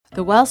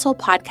The Well Soul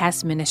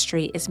Podcast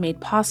Ministry is made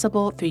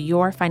possible through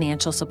your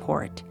financial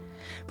support.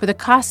 For the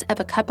cost of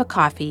a cup of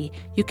coffee,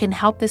 you can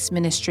help this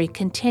ministry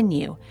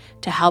continue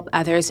to help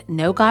others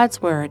know God's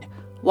Word,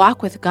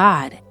 walk with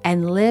God,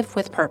 and live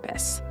with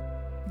purpose.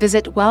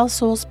 Visit Well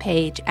Soul's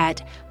page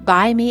at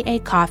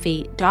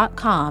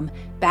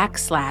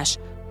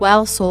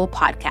buymeacoffee.com/Well Soul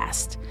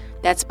Podcast.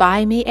 That's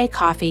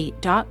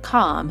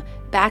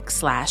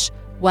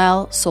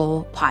buymeacoffee.com/Well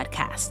Soul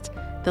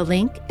Podcast. The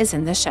link is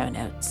in the show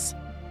notes.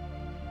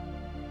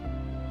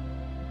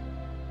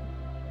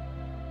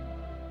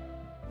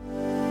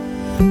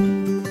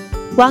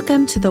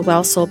 Welcome to the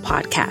Well Soul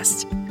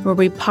Podcast, where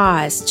we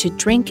pause to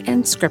drink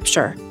in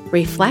Scripture,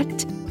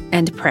 reflect,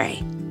 and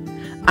pray.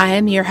 I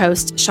am your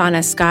host,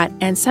 Shauna Scott,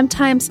 and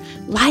sometimes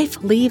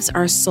life leaves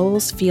our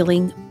souls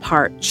feeling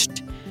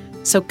parched.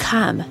 So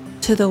come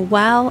to the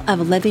well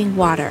of living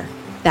water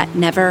that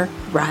never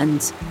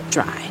runs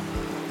dry.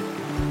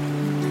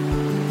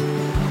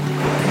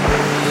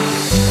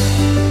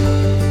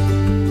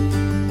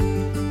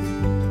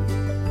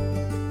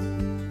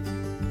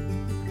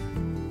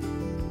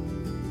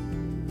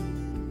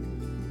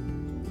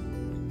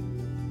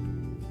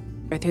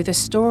 Through the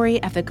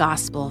story of the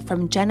gospel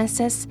from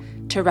Genesis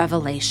to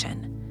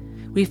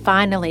Revelation, we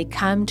finally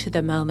come to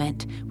the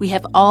moment we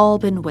have all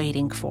been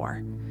waiting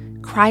for: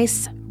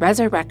 Christ's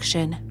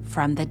resurrection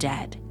from the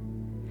dead.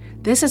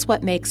 This is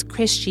what makes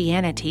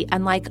Christianity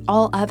unlike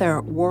all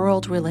other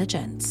world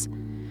religions.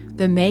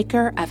 The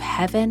maker of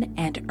heaven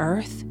and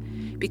earth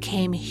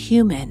became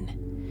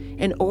human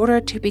in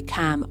order to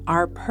become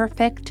our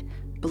perfect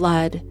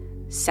blood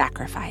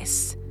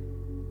sacrifice.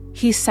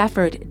 He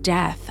suffered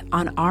death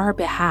on our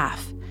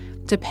behalf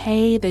to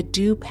pay the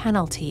due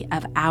penalty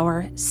of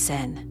our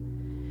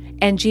sin.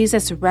 And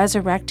Jesus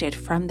resurrected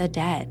from the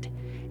dead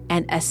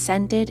and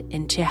ascended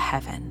into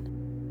heaven.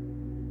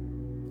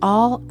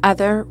 All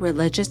other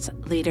religious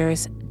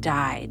leaders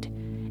died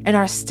and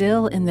are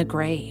still in the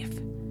grave.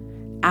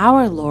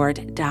 Our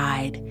Lord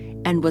died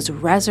and was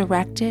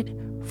resurrected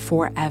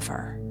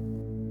forever.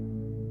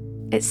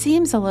 It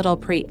seems a little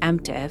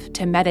preemptive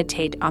to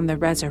meditate on the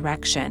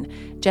resurrection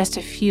just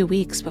a few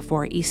weeks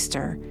before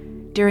Easter,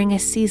 during a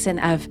season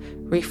of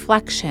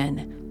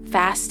reflection,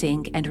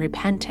 fasting, and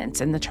repentance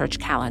in the church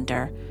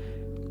calendar.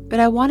 But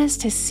I want us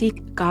to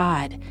seek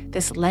God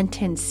this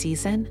Lenten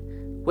season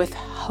with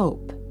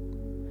hope,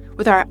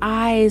 with our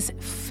eyes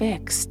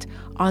fixed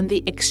on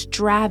the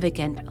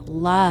extravagant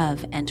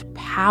love and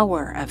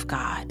power of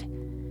God,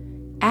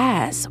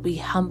 as we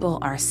humble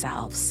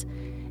ourselves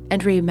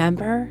and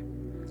remember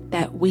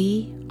that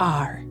we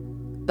are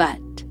but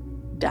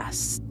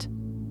dust.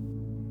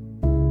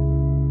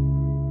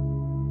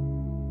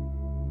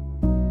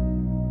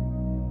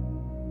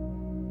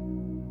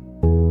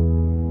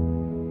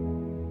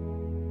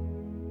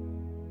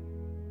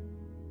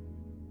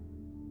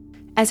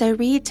 As I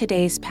read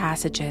today's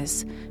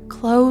passages,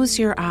 close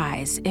your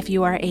eyes if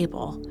you are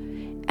able,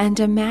 and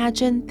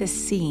imagine the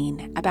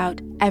scene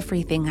about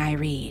everything I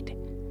read.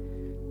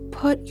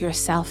 Put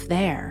yourself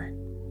there.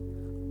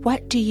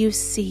 What do you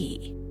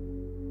see?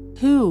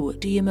 Who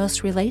do you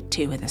most relate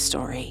to in the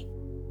story?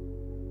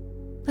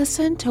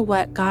 Listen to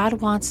what God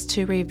wants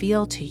to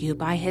reveal to you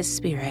by His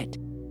Spirit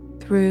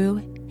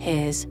through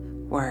His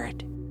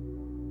Word.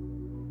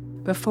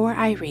 Before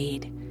I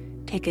read,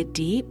 take a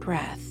deep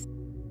breath.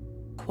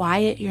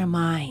 Quiet your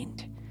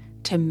mind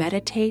to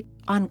meditate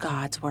on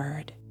God's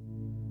Word.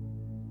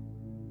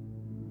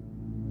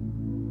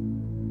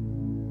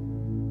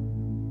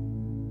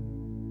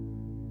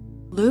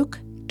 Luke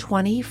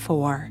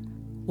 24,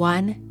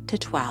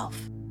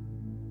 1-12.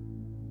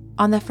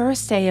 On the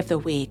first day of the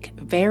week,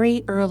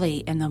 very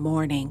early in the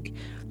morning,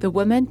 the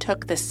women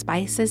took the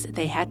spices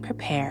they had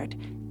prepared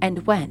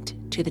and went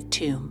to the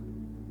tomb.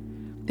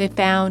 They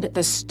found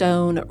the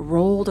stone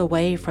rolled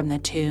away from the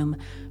tomb,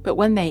 but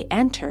when they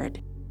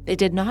entered, they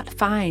did not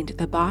find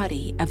the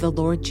body of the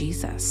Lord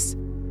Jesus.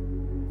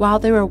 While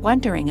they were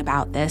wondering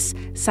about this,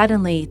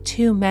 suddenly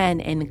 2 men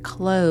in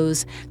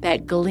clothes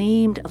that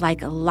gleamed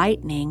like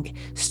lightning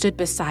stood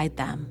beside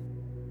them.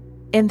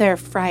 In their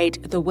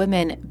fright, the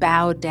women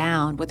bowed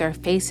down with their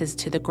faces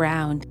to the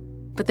ground,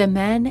 but the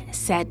men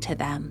said to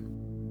them,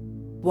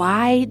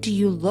 "Why do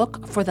you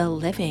look for the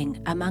living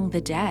among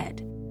the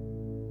dead?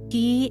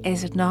 He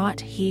is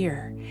not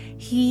here.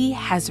 He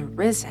has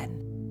risen.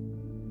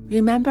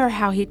 Remember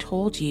how He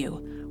told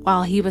you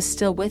while He was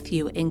still with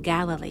you in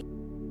Galilee.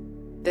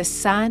 The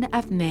Son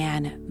of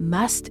Man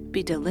must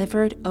be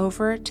delivered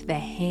over to the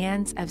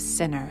hands of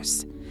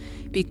sinners,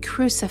 be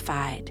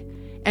crucified,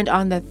 and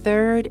on the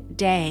 3rd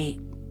day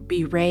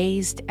be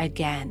raised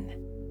again."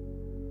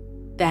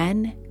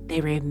 Then they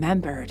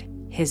remembered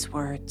His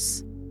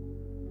words.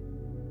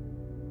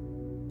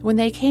 When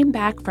they came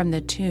back from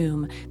the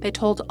tomb, they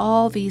told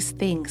all these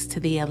things to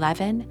the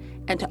 11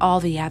 and to all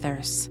the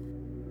others.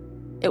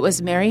 It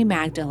was Mary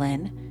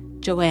Magdalene,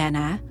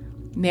 Joanna,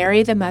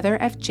 Mary the mother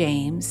of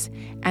James,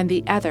 and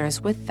the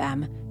others with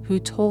them who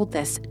told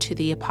this to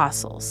the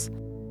apostles.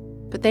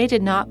 But they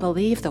did not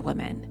believe the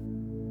women,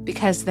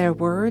 because their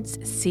words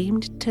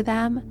seemed to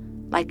them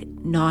like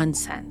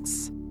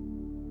nonsense.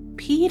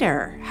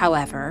 Peter,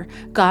 however,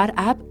 got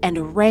up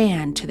and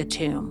ran to the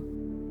tomb.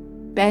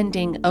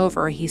 Bending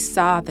over, he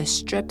saw the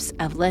strips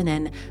of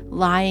linen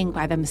lying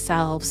by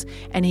themselves,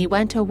 and he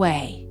went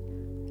away,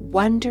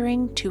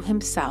 wondering to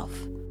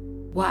himself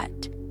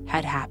what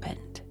had happened.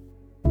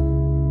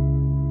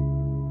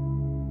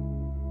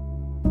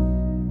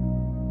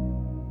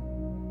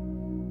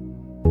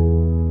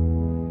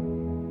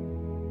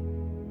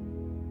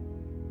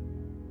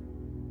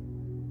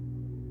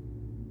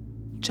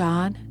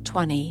 John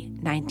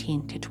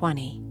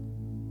 20:19-20.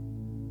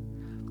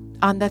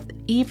 On the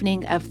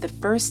evening of the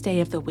first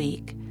day of the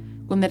week,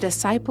 when the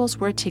disciples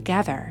were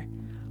together,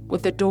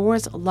 with the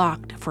doors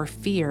locked for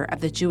fear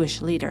of the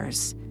Jewish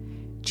leaders,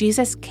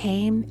 Jesus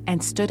came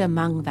and stood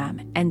among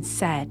them and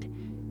said,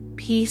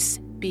 "Peace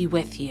be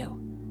with you."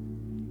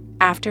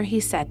 After he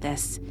said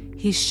this,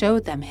 he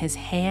showed them his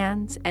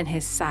hands and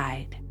his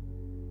side.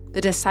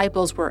 The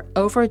disciples were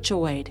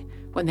overjoyed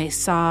when they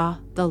saw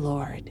the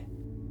Lord.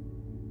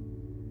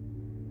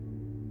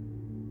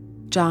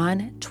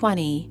 John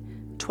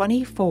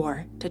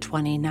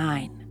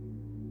 20:24-29.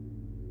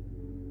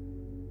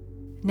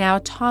 Now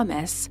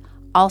Thomas,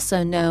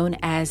 also known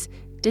as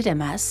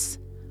Didymus,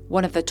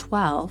 one of the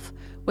 12,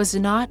 was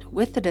not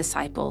with the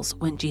disciples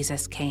when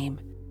Jesus came.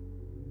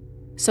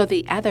 So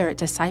the other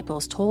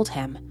disciples told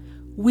him,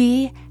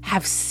 "We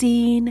have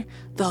seen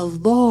the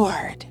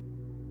Lord."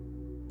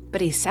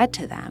 But he said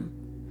to them,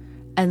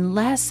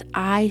 "Unless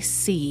I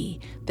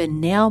see the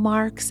nail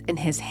marks in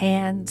his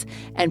hands,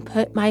 and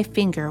put my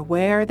finger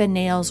where the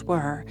nails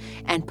were,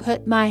 and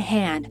put my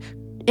hand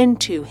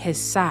into his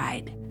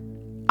side,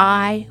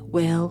 I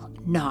will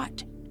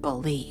not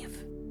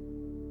believe."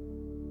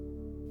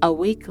 A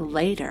week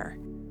later,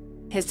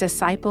 his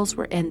disciples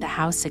were in the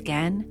house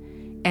again,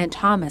 and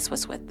Thomas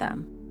was with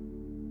them.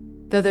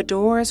 Though the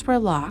doors were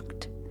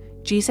locked,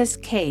 Jesus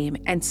came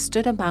and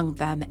stood among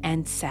them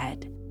and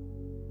said,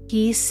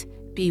 "Peace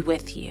be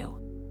with you."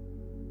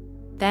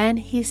 Then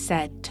he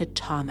said to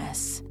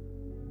Thomas,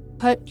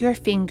 "Put your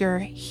finger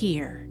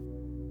here.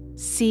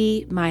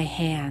 See my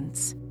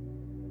hands.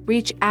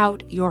 Reach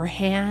out your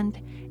hand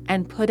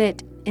and put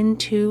it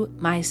into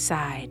my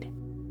side.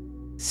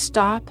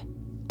 Stop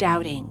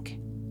doubting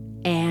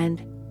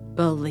and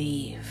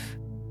believe."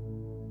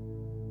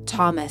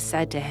 Thomas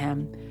said to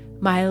him,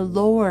 "My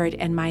Lord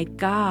and my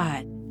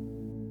God."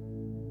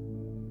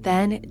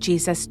 Then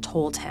Jesus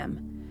told him,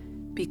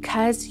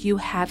 "Because you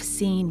have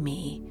seen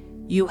me,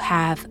 you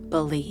have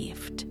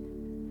believed.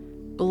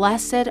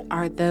 Blessed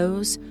are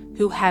those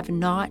who have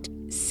not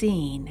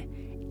seen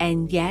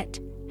and yet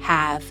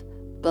have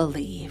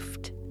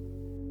believed."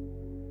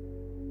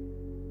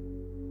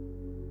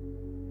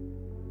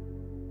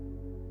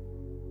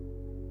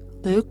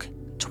 Luke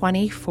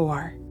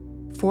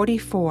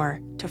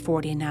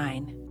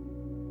 24:44-49.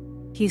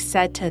 He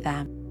said to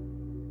them,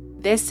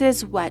 "This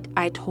is what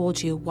I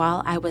told you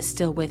while I was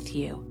still with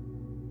you.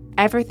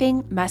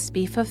 Everything must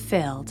be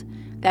fulfilled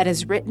that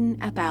is written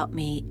about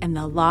me in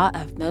the law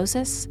of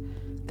Moses,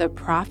 the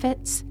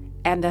prophets,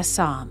 and the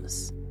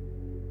Psalms."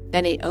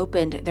 Then he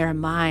opened their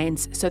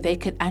minds so they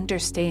could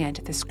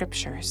understand the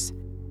scriptures.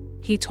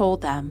 He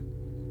told them,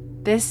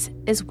 "This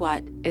is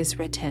what is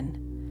written.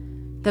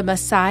 The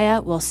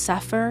Messiah will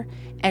suffer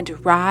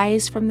and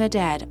rise from the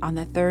dead on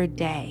the third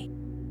day,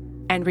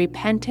 and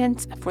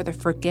repentance for the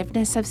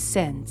forgiveness of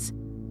sins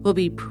will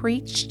be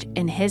preached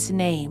in his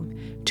name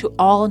to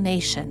all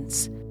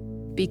nations,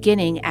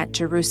 beginning at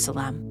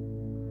Jerusalem.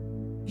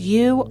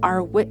 You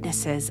are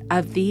witnesses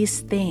of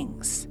these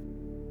things.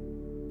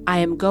 I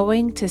am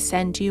going to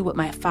send you what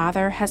my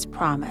Father has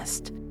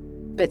promised,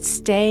 but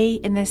stay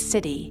in the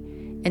city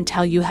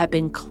until you have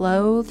been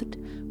clothed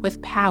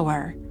with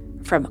power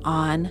from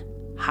on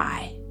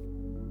high."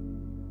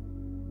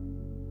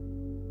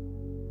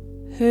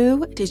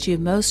 Who did you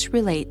most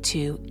relate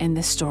to in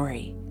the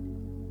story?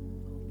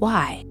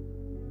 Why?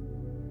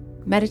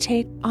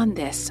 Meditate on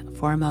this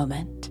for a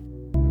moment.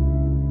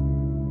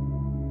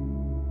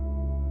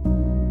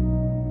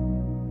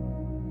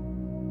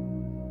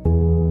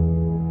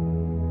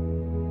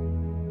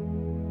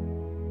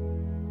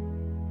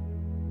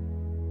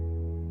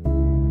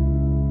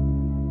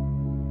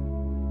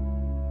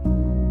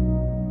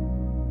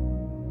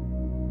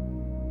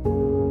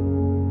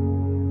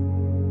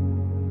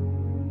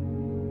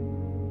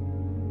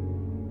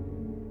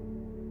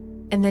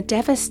 In the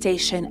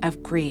devastation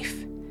of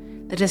grief,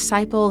 the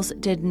disciples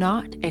did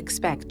not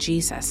expect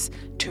Jesus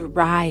to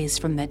rise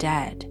from the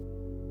dead.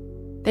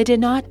 They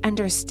did not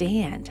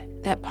understand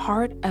that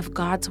part of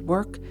God's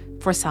work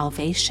for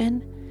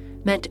salvation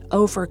meant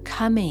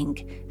overcoming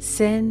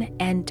sin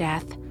and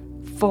death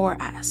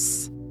for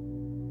us.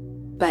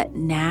 But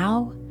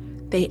now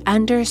they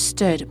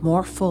understood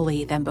more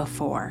fully than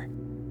before.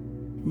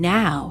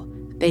 Now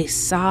they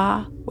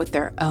saw with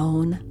their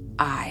own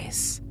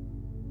eyes.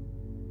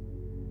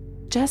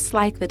 Just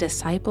like the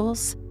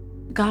disciples,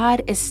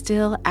 God is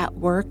still at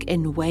work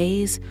in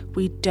ways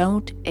we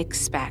don't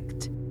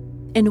expect,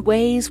 in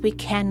ways we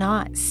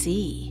cannot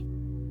see.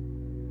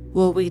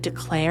 Will we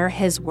declare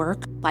His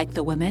work like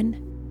the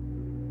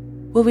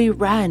women? Will we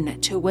run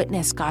to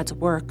witness God's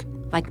work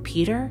like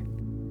Peter?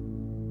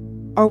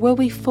 Or will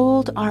we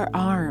fold our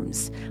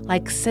arms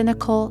like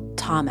cynical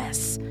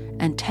Thomas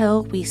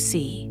until we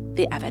see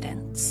the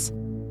evidence?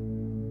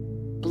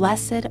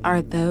 Blessed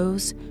are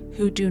those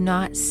who do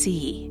not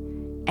see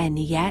and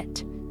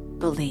yet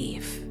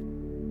believe.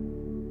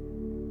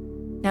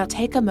 Now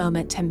take a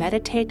moment to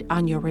meditate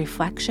on your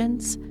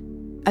reflections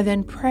and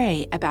then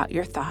pray about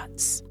your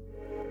thoughts.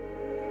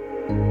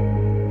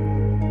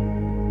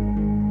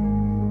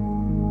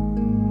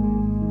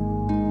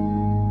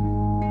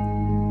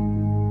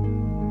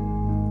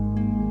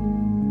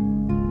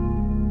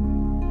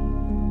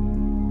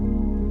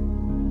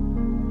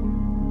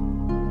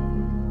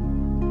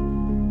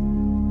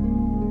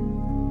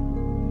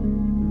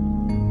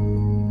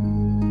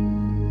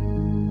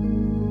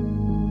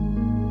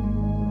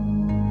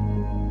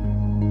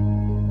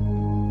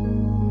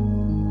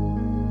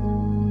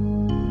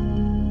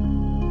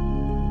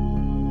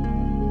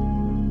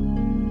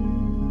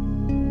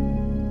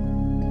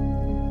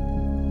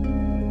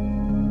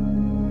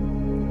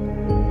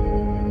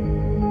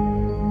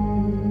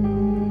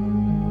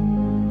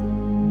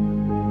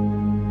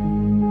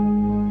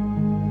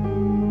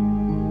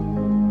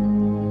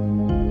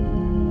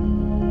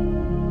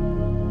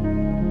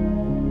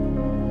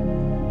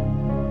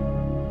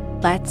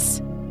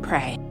 Let's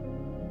pray.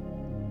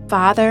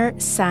 Father,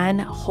 Son,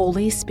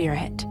 Holy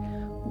Spirit,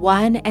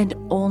 one and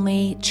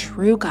only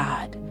true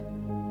God,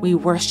 we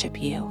worship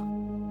you.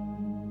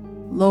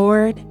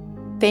 Lord,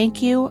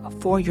 thank you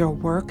for your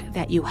work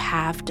that you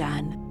have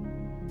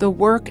done, the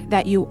work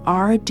that you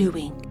are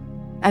doing,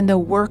 and the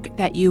work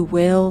that you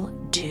will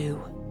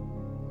do.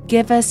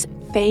 Give us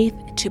faith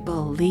to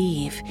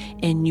believe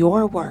in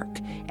your work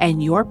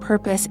and your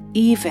purpose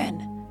even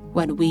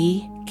when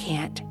we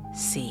can't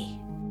see.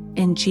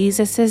 In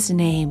Jesus'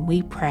 name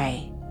we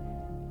pray.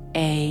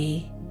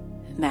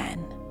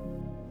 Amen.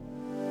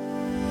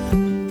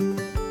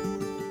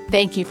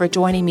 Thank you for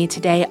joining me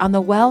today on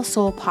the Well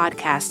Soul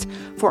podcast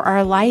for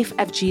our Life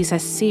of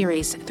Jesus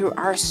series through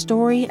our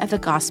Story of the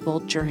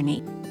Gospel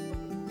journey.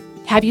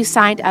 Have you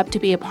signed up to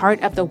be a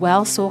part of the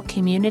Well Soul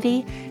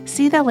community?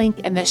 See the link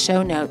in the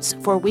show notes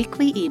for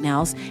weekly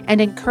emails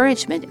and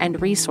encouragement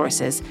and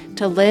resources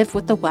to live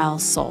with the Well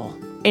Soul.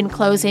 In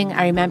closing,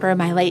 I remember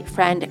my late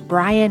friend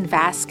Brian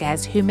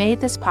Vasquez, who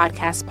made this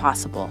podcast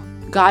possible.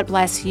 God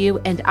bless you,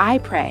 and I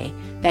pray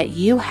that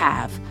you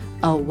have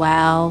a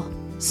well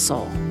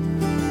soul.